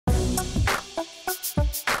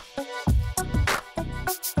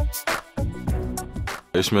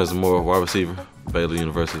Ishmael's Moore, wide receiver, Baylor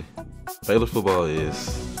University. Baylor football is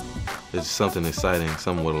something exciting,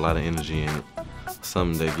 something with a lot of energy in it,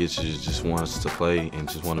 something that gets you just wants to play and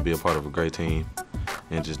just want to be a part of a great team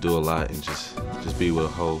and just do a lot and just be with a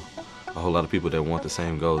whole lot of people that want the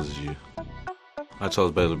same goals as you. I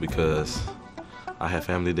chose Baylor because I have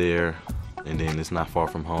family there, and then it's not far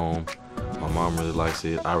from home. My mom really likes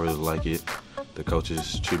it. I really like it. The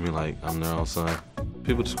coaches treat me like I'm their own son.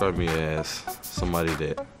 People describe me as somebody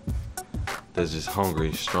that's just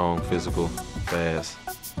hungry, strong, physical, fast,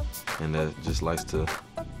 and that just likes to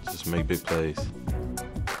just make big plays.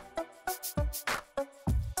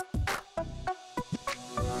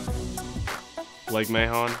 Blake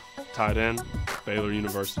Mahon, tight end, Baylor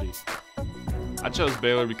University. I chose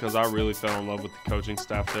Baylor because I really fell in love with the coaching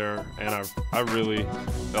staff there, and I really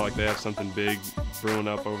felt like they have something big brewing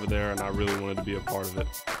up over there, and I really wanted to be a part of it.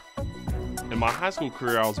 In my high school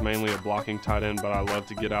career, I was mainly a blocking tight end, but I love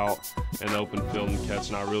to get out in the open field and catch,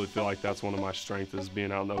 and I really feel like that's one of my strengths, is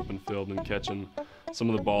being out in the open field and catching some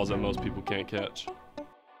of the balls that most people can't catch.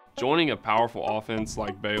 Joining a powerful offense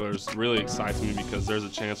like Baylor's really excites me because there's a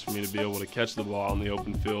chance for me to be able to catch the ball out in the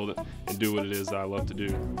open field and do what it is that I love to do.